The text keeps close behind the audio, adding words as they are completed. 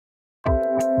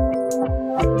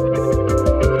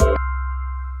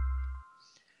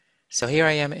So here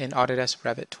I am in Autodesk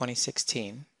Revit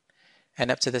 2016, and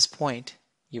up to this point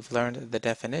you've learned the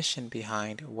definition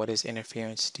behind what is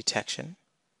interference detection.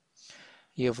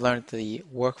 You've learned the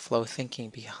workflow thinking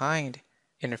behind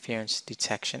interference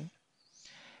detection.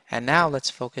 And now let's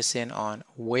focus in on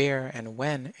where and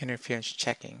when interference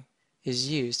checking is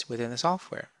used within the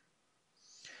software.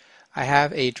 I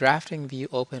have a drafting view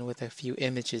open with a few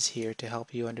images here to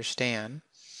help you understand.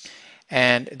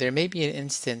 And there may be an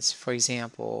instance, for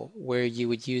example, where you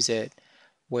would use it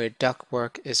where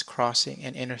ductwork is crossing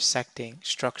and intersecting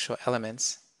structural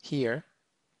elements here.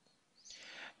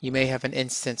 You may have an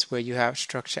instance where you have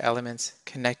structural elements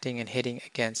connecting and hitting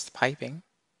against piping.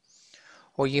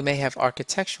 Or you may have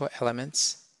architectural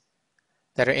elements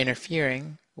that are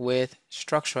interfering with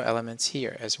structural elements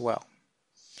here as well.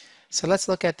 So let's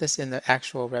look at this in the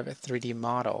actual Revit 3D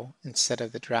model instead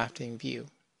of the drafting view.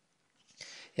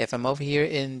 If I'm over here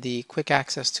in the quick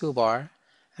access toolbar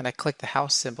and I click the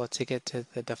house symbol to get to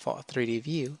the default 3D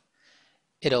view,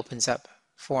 it opens up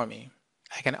for me.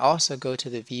 I can also go to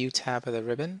the View tab of the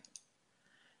ribbon,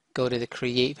 go to the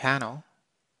Create panel,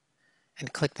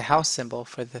 and click the house symbol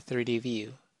for the 3D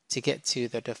view to get to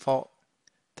the default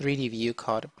 3D view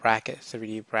called Bracket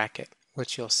 3D Bracket,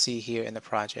 which you'll see here in the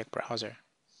project browser.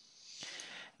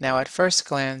 Now at first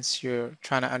glance, you're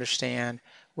trying to understand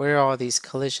where are all these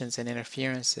collisions and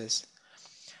interferences.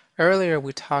 Earlier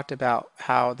we talked about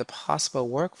how the possible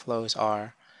workflows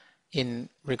are in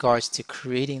regards to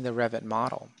creating the Revit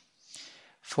model.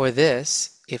 For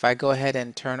this, if I go ahead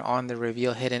and turn on the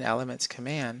Reveal Hidden Elements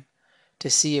command to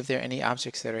see if there are any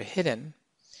objects that are hidden,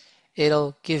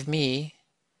 it'll give me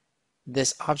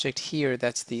this object here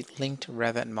that's the linked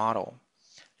Revit model.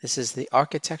 This is the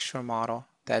architectural model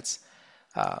that's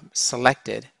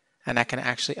selected, and I can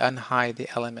actually unhide the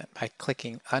element by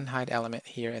clicking Unhide Element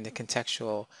here in the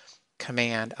contextual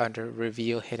command under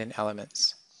Reveal Hidden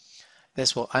Elements.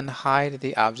 This will unhide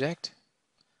the object,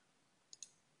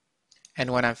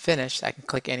 and when I'm finished I can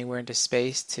click anywhere into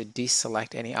space to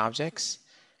deselect any objects,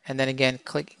 and then again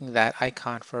clicking that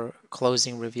icon for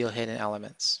closing Reveal Hidden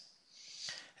Elements.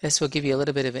 This will give you a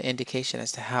little bit of an indication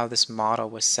as to how this model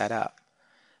was set up.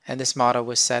 And this model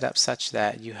was set up such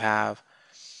that you have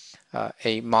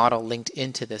a model linked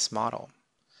into this model.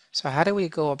 So how do we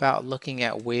go about looking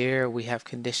at where we have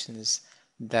conditions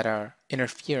that are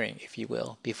interfering, if you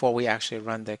will, before we actually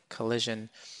run the collision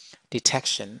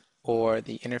detection or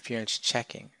the interference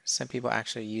checking? Some people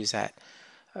actually use that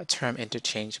term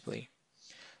interchangeably.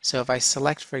 So if I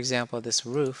select, for example, this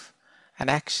roof,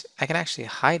 and I can actually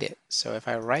hide it. So if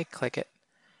I right click it,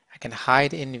 I can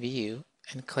hide in view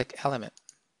and click element.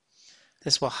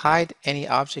 This will hide any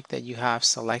object that you have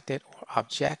selected or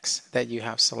objects that you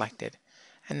have selected.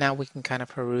 And now we can kind of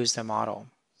peruse the model.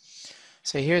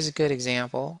 So here's a good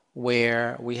example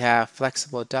where we have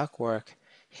flexible ductwork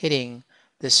hitting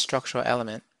this structural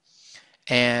element.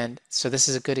 And so this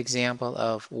is a good example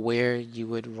of where you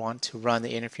would want to run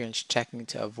the interference checking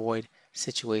to avoid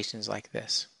situations like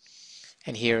this.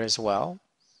 And here as well,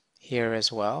 here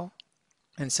as well.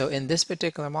 And so in this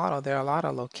particular model, there are a lot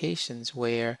of locations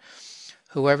where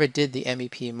whoever did the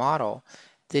MEP model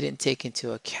didn't take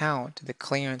into account the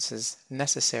clearances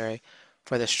necessary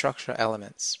for the structural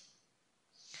elements.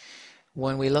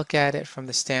 When we look at it from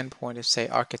the standpoint of, say,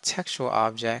 architectural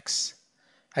objects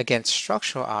against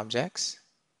structural objects,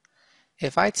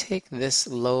 if I take this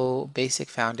low basic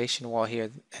foundation wall here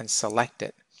and select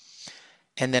it,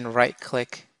 and then right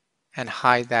click and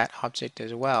hide that object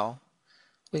as well,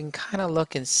 we can kind of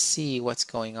look and see what's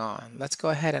going on. Let's go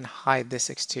ahead and hide this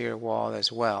exterior wall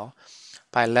as well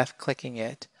by left clicking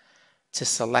it to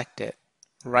select it,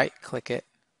 right click it,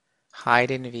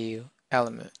 hide in view,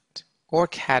 element, or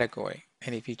category.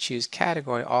 And if you choose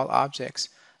category, all objects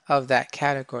of that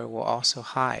category will also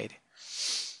hide.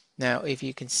 Now if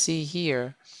you can see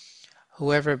here,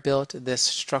 whoever built this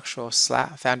structural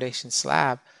foundation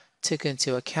slab took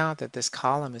into account that this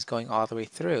column is going all the way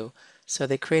through. So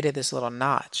they created this little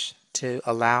notch to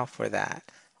allow for that,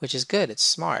 which is good. It's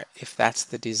smart if that's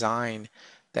the design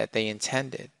that they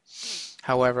intended.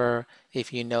 However,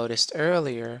 if you noticed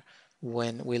earlier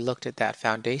when we looked at that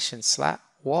foundation slab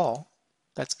wall,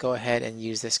 let's go ahead and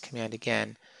use this command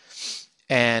again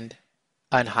and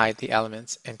unhide the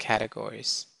elements and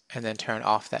categories and then turn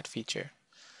off that feature.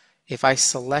 If I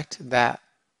select that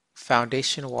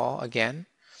foundation wall again,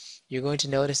 you're going to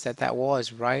notice that that wall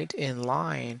is right in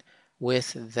line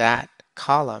with that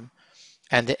column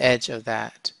and the edge of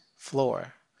that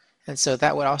floor. And so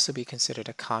that would also be considered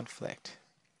a conflict.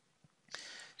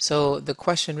 So the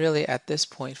question really at this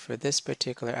point for this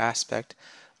particular aspect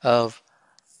of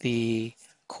the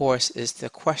course is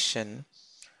the question,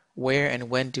 where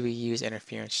and when do we use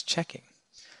interference checking?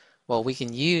 Well, we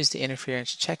can use the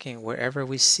interference checking wherever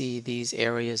we see these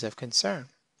areas of concern.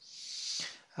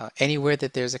 Anywhere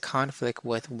that there's a conflict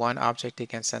with one object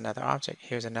against another object.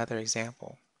 Here's another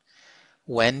example.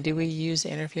 When do we use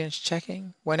interference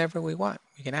checking? Whenever we want.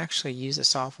 We can actually use the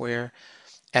software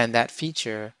and that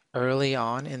feature early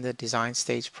on in the design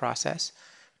stage process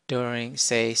during,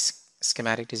 say,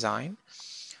 schematic design.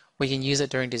 We can use it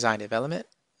during design development.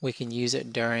 We can use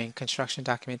it during construction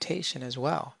documentation as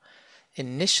well.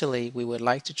 Initially, we would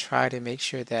like to try to make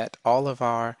sure that all of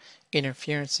our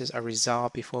interferences are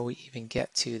resolved before we even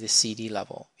get to the CD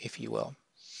level, if you will.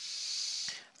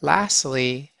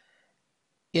 Lastly,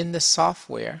 in the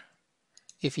software,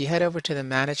 if you head over to the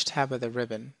Manage tab of the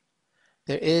ribbon,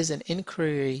 there is an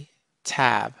Inquiry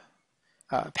tab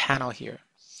panel here.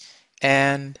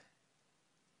 And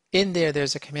in there,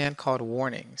 there's a command called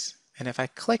Warnings. And if I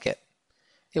click it,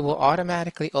 it will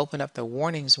automatically open up the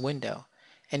Warnings window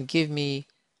and give me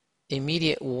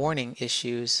immediate warning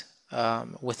issues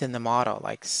within the model,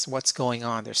 like what's going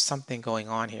on. There's something going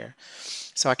on here.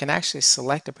 So I can actually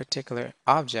select a particular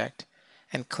object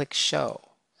and click Show.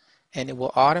 And it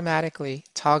will automatically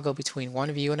toggle between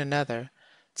one view and another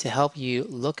to help you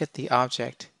look at the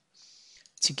object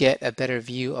to get a better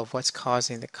view of what's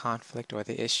causing the conflict or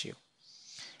the issue.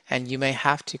 And you may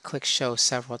have to click Show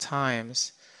several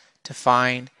times to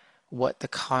find what the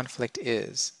conflict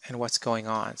is and what's going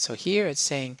on. So here it's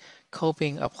saying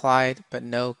coping applied but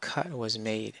no cut was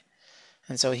made.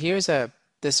 And so here's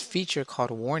this feature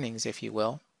called Warnings, if you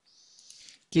will.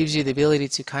 Gives you the ability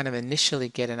to kind of initially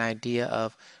get an idea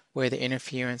of where the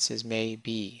interferences may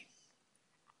be.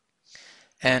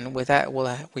 And with that,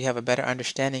 we have a better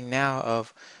understanding now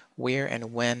of where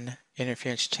and when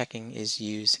interference checking is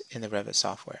used in the Revit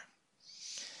software.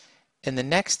 In the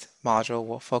next module,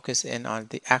 we'll focus in on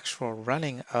the actual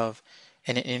running of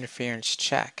an interference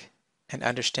check and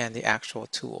understand the actual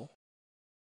tool.